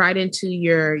leads me right into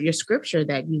your scripture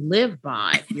that you live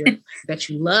by, that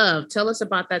you love. Tell us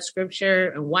about that scripture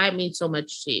and why it means so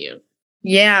much to you.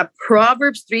 Yeah,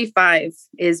 Proverbs 3:5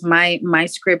 is my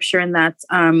scripture, and that's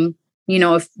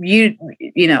if you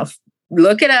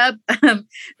look it up,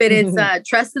 but it's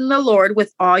trust in the Lord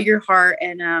with all your heart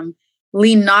and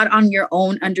lean not on your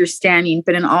own understanding,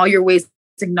 but in all your ways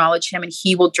acknowledge him and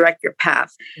he will direct your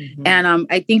path. And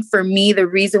I think for me, the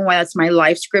reason why that's my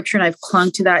life scripture and I've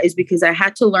clung to that is because I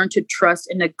had to learn to trust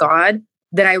in a God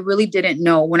that I really didn't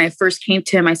know. When I first came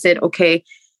to him, I said, okay,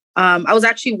 I was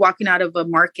actually walking out of a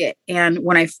market. And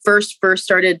when I first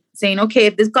started saying, okay,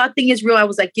 if this God thing is real, I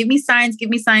was like, give me signs.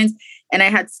 And I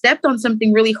had stepped on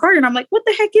something really hard. And I'm like, what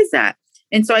the heck is that?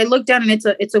 And so I looked down and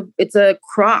it's a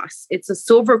cross. It's a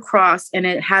silver cross and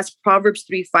it has Proverbs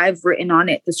 3:5 written on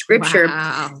it, the scripture.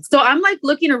 Wow. So I'm like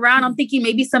looking around, I'm thinking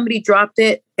maybe somebody dropped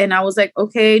it. And I was like,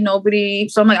 okay, nobody.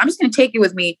 So I'm like, I'm just going to take it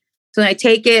with me. So then I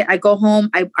take it, I go home,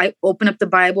 I open up the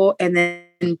Bible, and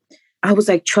then I was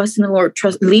like, trust in the Lord,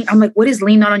 lean. I'm like, what is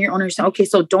lean not on your own understanding? Okay,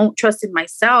 so don't trust in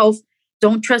myself.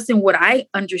 Don't trust in what I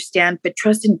understand, but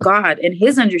trust in God and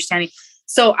his understanding.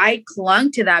 So I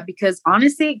clung to that because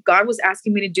honestly, God was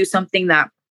asking me to do something that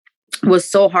was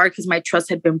so hard because my trust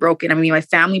had been broken. I mean, my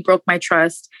family broke my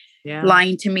trust,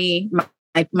 lying to me.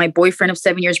 My boyfriend of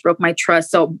 7 years broke my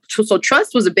trust. So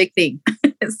trust was a big thing.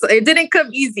 So it didn't come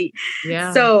easy.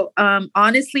 Yeah. So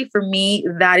honestly, for me,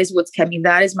 that is what's kept me.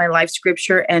 That is my life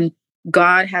scripture. And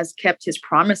God has kept his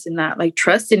promise in that, like,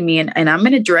 trust in me and I'm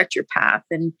going to direct your path.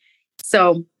 And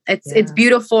so it's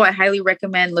beautiful. I highly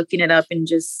recommend looking it up and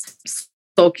just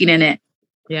soaking in it.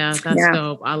 Yeah, that's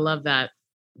dope. I love that.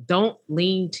 Don't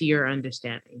lean to your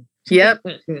understanding. Yep.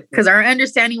 Because our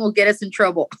understanding will get us in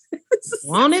trouble.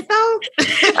 Want it though?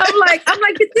 I'm like,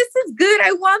 this is good.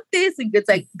 I want this. And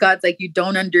God's like, you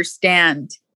don't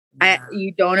understand. Yeah.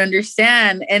 You don't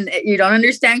understand. And you don't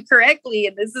understand correctly.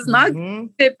 And this is not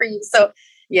fit for you. So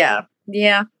yeah.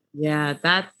 Yeah.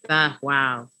 That's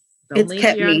wow. Don't lean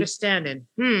to your understanding.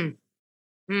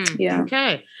 Yeah.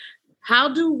 Okay.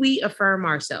 How do we affirm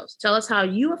ourselves? Tell us how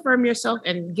you affirm yourself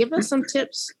and give us some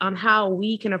tips on how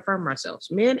we can affirm ourselves,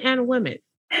 men and women.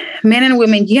 Men and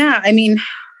women. Yeah. I mean,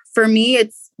 for me,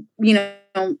 it's,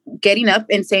 getting up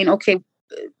and saying, okay,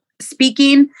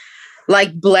 speaking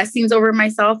like blessings over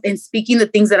myself and speaking the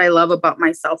things that I love about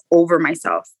myself over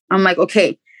myself. I'm like,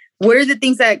 okay, what are the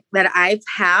things that I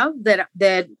have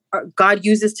that God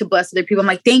uses to bless other people? I'm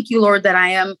like, thank you, Lord, that I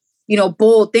am,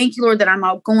 bold. Thank you, Lord, that I'm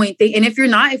outgoing. And if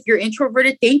you're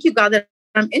introverted, thank you, God, that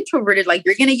I'm introverted. Like,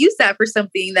 you're going to use that for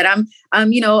something. That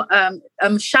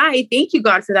I'm shy. Thank you,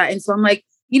 God, for that. And so I'm like,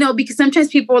 because sometimes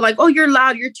people are like, oh, you're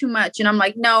loud, you're too much. And I'm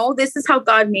like, no, this is how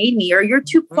God made me. Or you're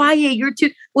too quiet.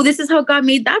 Well, this is how God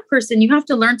made that person. You have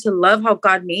to learn to love how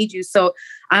God made you. So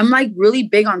I'm like really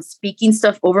big on speaking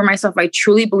stuff over myself. I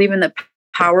truly believe in the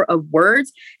power of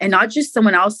words, and not just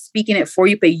someone else speaking it for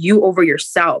you, but you over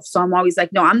yourself. So I'm always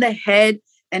like, no, I'm the head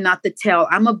and not the tail.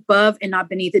 I'm above and not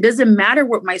beneath. It doesn't matter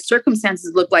what my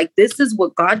circumstances look like. This is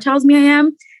what God tells me I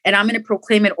am, and I'm going to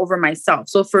proclaim it over myself.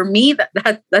 So for me,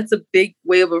 that's a big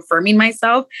way of affirming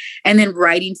myself. And then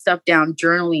writing stuff down,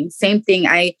 journaling, same thing.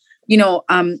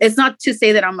 It's not to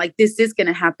say that I'm like, this is going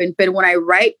to happen, but when I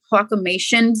write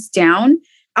proclamations down,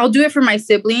 I'll do it for my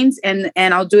siblings, and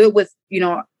I'll do it with,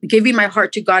 giving my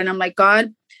heart to God. And I'm like,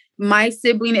 God, my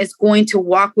sibling is going to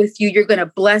walk with you. You're going to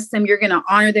bless them. You're going to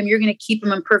honor them. You're going to keep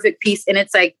them in perfect peace. And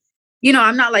it's like,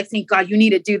 I'm not like saying, God, you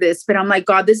need to do this, but I'm like,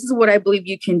 God, this is what I believe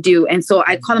you can do. And so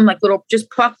I call them like little just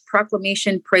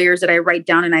proclamation prayers that I write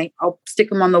down, and I'll stick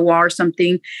them on the wall or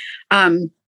something.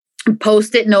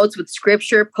 Post-it notes with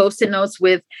scripture, post-it notes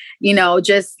with,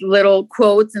 just little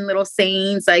quotes and little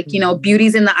sayings like,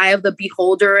 beauty's in the eye of the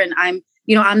beholder. And I'm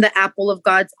the apple of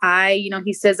God's eye.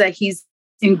 He says that he's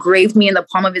engraved me in the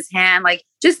palm of his hand, like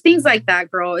just things like that,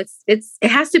 girl. It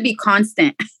has to be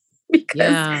constant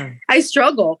because I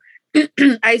struggle.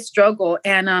 I struggle.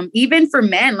 And even for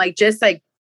men, like just like,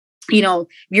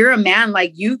 you're a man,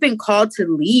 like you've been called to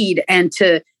lead and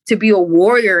to be a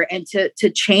warrior and to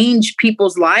change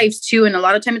people's lives too. And a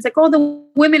lot of times it's like, oh, the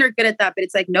women are good at that. But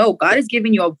it's like, no, God has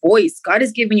given you a voice. God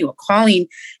has given you a calling.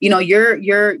 You're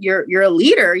a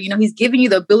leader. He's given you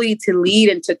the ability to lead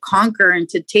and to conquer and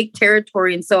to take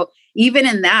territory. And so even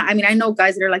in that, I mean, I know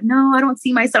guys that are like, no, I don't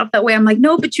see myself that way. I'm like,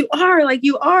 no, but you are. Like,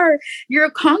 you are. You're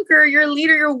a conqueror. You're a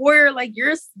leader. You're a warrior. Like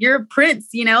you're a prince,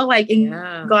 like in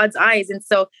God's eyes. And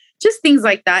so just things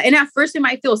like that. And at first it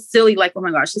might feel silly, like, oh my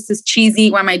gosh, this is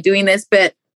cheesy. Why am I doing this?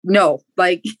 But no,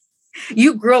 like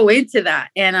you grow into that,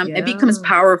 and it becomes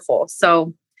powerful.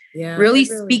 So really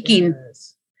speaking.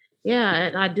 Does. Yeah.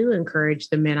 And I do encourage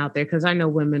the men out there, because I know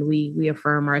women, we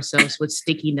affirm ourselves with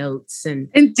sticky notes and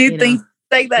do things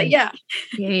like that. Yeah.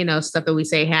 Stuff that we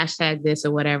say, hashtag this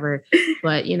or whatever.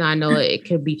 But, I know it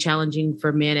could be challenging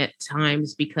for men at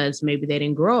times because maybe they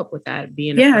didn't grow up with that,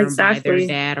 being affirmed by their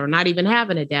dad, or not even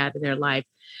having a dad in their life.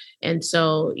 And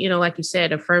so, like you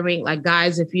said, affirming, like,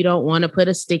 guys, if you don't want to put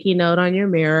a sticky note on your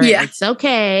mirror, it's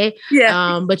okay.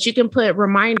 Yeah. But you can put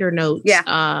reminder notes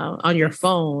on your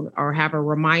phone, or have a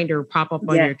reminder pop up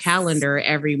on your calendar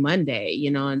every Monday,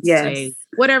 and say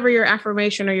whatever your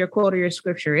affirmation or your quote or your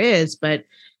scripture is. But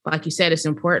like you said, it's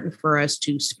important for us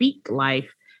to speak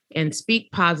life and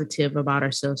speak positive about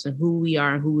ourselves and who we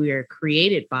are and who we are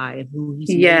created by and who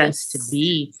he's made us to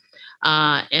be.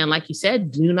 And like you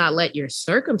said, do not let your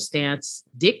circumstance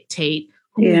dictate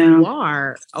who you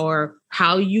are or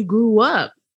how you grew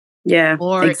up. Yeah,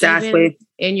 or exactly. Even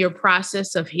in your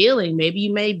process of healing, maybe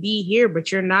you may be here,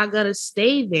 but you're not going to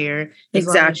stay there.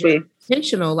 Exactly.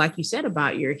 Intentional, like you said,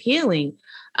 about your healing.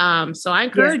 So I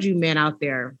encourage you men out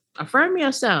there, affirm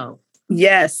yourself.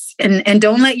 Yes. And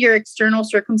don't let your external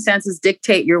circumstances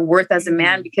dictate your worth as a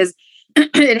man, because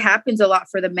it happens a lot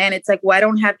for the men. It's like, well, I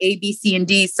don't have A, B, C, and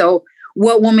D. So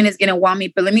what woman is going to want me?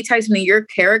 But let me tell you something, your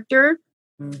character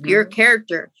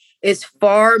is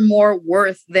far more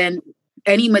worth than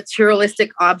any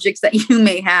materialistic objects that you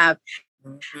may have.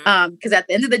 Because at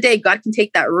the end of the day, God can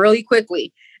take that really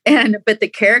quickly. But the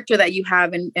character that you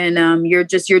have and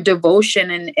your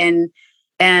devotion and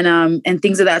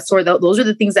things of that sort, those are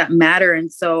the things that matter.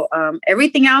 And so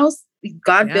everything else,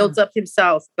 God builds up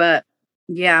himself. But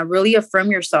really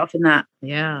affirm yourself in that.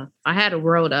 Yeah. I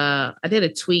did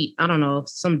a tweet, I don't know,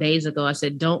 some days ago. I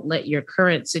said, don't let your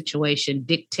current situation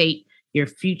dictate your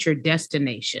future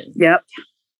destination. Yep.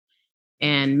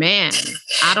 And man,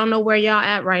 I don't know where y'all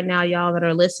at right now, y'all that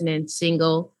are listening,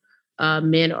 single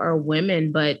men or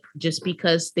women, but just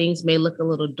because things may look a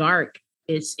little dark,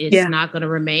 it's not going to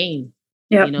remain.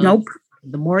 Yeah. Nope.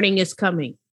 The morning is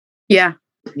coming. Yeah.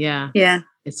 Yeah. Yeah.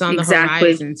 It's on the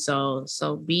horizon. So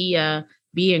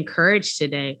be encouraged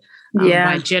today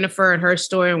by Jennifer and her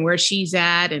story and where she's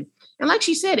at. And like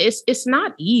she said, it's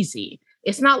not easy.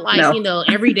 It's not like,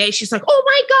 every day she's like, oh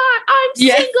my God, I'm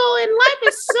single and life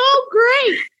is so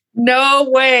great. No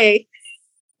way.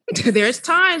 There's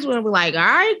times when we're like, all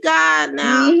right, God,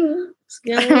 now oh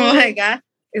my God,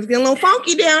 it's getting a little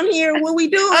funky down here. What we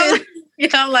doing?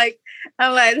 I'm like,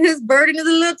 this burden is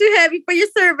a little too heavy for your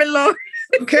servant, Lord.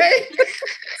 Okay.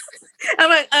 I'm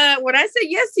like, when I say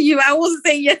yes to you, I will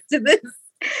say yes to this.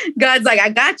 God's like, I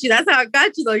got you. That's how I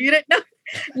got you, though. You didn't know.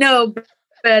 No,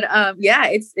 but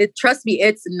trust me,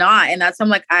 it's not. And that's why I'm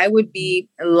like, I would be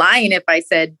lying if I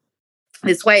said,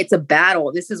 this is why it's a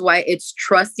battle. This is why it's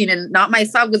trusting and not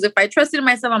myself. Because if I trusted in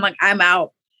myself, I'm like, I'm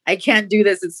out. I can't do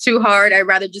this. It's too hard. I'd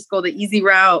rather just go the easy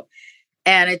route.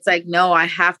 And it's like, no, I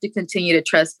have to continue to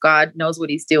trust God knows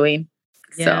what he's doing.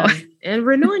 Yeah. So, and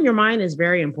renewing your mind is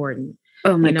very important.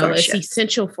 Oh my gosh. It's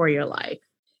essential for your life.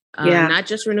 Not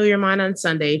just renew your mind on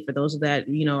Sunday for those that,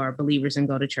 are believers and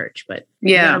go to church, but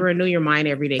you gotta renew your mind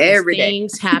every day. Every day.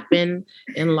 Things happen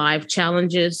in life.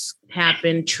 Challenges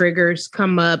happen. Triggers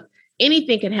come up.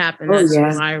 Anything can happen. That's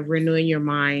why renewing your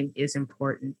mind is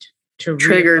important. To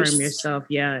reaffirm yourself.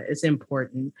 Yeah, it's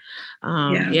important.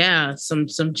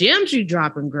 Some gems you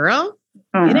dropping, girl.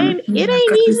 It ain't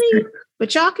easy,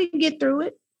 but y'all can get through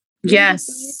it.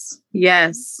 Yes.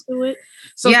 Do it.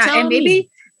 So and maybe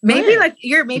like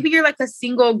you're like a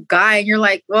single guy and you're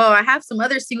like, oh, I have some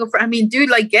other single friends. I mean,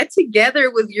 dude, like get together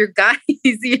with your guys.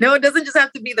 It doesn't just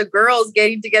have to be the girls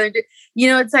getting together.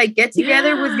 It's like get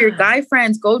together with your guy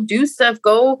friends. Go do stuff.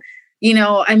 Go.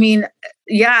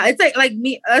 It's like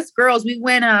us girls, we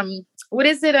went, what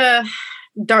is it?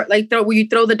 Dart, like where you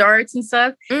throw the darts and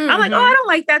stuff. Mm-hmm. I'm like, oh, I don't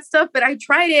like that stuff, but I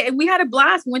tried it and we had a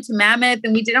blast. We went to Mammoth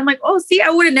and I'm like, oh, see,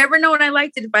 I would have never known I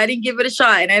liked it if I didn't give it a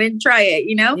shot and I didn't try it,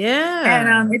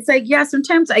 Yeah. And it's like,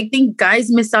 sometimes I think guys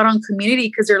miss out on community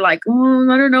because they're like, oh,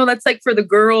 I don't know, that's like for the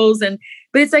girls.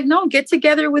 But it's like, no, get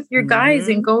together with your guys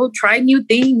and go try new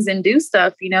things and do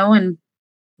stuff, and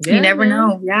you never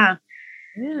know. Yeah.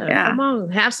 Come on,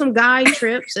 have some guy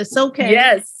trips. It's okay.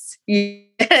 Yes.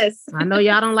 I know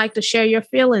y'all don't like to share your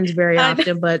feelings very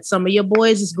often, but some of your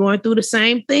boys is going through the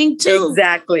same thing too.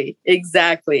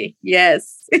 Exactly.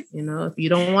 Yes. If you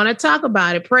don't want to talk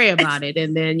about it, pray about it.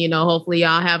 And then, hopefully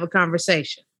y'all have a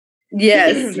conversation.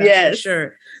 Yes. Yes.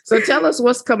 Sure. So tell us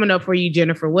what's coming up for you,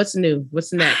 Jennifer. What's new?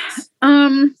 What's next?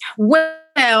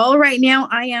 Well, right now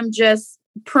I am just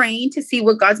praying to see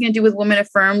what God's going to do with Women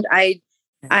Affirmed.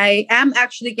 I am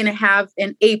actually going to have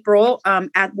in April,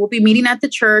 we'll be meeting at the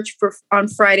church on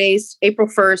Fridays, April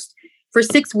 1st, for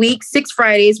 6 weeks, 6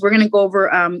 Fridays. We're going to go over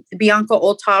Bianca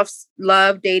Olthoff's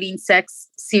Love, Dating, Sex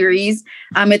series.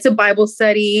 It's a Bible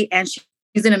study and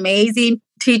she's an amazing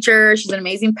teacher. She's an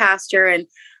amazing pastor. And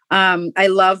I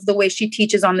love the way she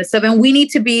teaches on this stuff. And we need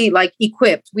to be like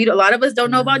equipped. A lot of us don't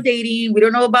know about dating. We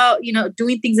don't know about,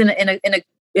 doing things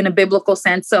in a biblical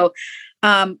sense. So,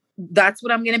 that's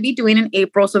what I'm going to be doing in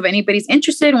April. So if anybody's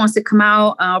interested, wants to come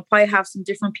out, I'll probably have some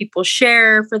different people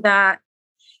share for that.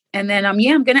 And then, I'm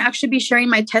going to actually be sharing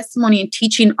my testimony and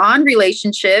teaching on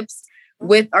relationships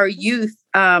with our youth,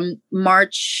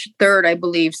 March 3rd, I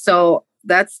believe. So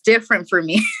that's different for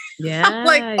me. Yeah. I'm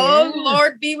like, oh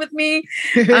Lord, be with me.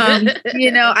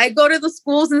 I go to the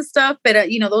schools and stuff, but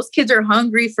those kids are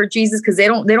hungry for Jesus because they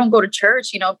don't go to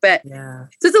church, but so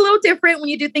it's a little different when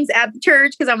you do things at the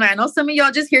church. Cause I know some of y'all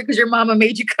just here because your mama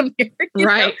made you come here.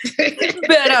 Right.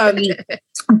 But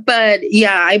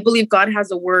I believe God has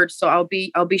a word. So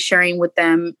I'll be sharing with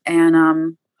them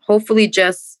and, hopefully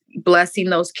just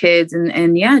blessing those kids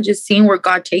and just seeing where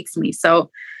God takes me. So,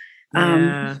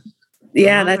 I'm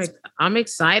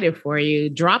excited for you.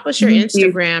 Drop us your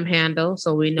Instagram handle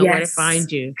so we know where to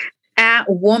find you. At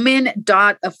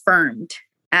woman.affirmed.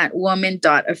 At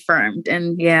woman.affirmed.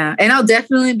 And and I'll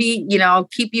definitely be, I'll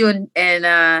keep you in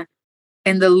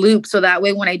the loop. So that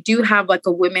way, when I do have like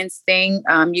a women's thing,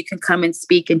 you can come and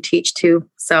speak and teach too.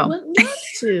 So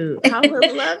I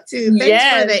would love to. Thanks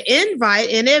for the invite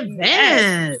in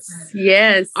advance.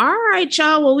 Yes. All right,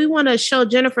 y'all. Well, we want to show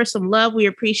Jennifer some love. We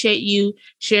appreciate you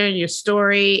sharing your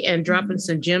story and dropping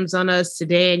some gems on us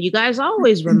today. And you guys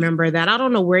always remember that. I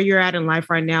don't know where you're at in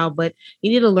life right now, but you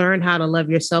need to learn how to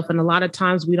love yourself. And a lot of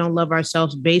times we don't love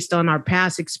ourselves based on our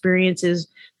past experiences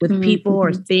with people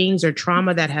or things or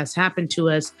trauma that has happened to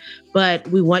us. But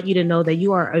we want you to know that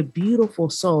you are a beautiful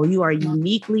soul. You are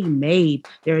uniquely made.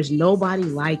 There is nobody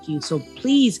like you. So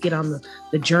please get on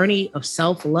the journey of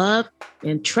self-love.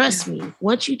 And trust me,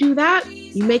 once you do that,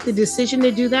 you make the decision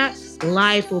to do that,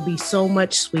 life will be so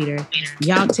much sweeter.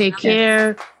 Y'all take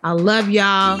care. I love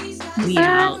y'all. We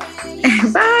out.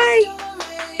 Bye.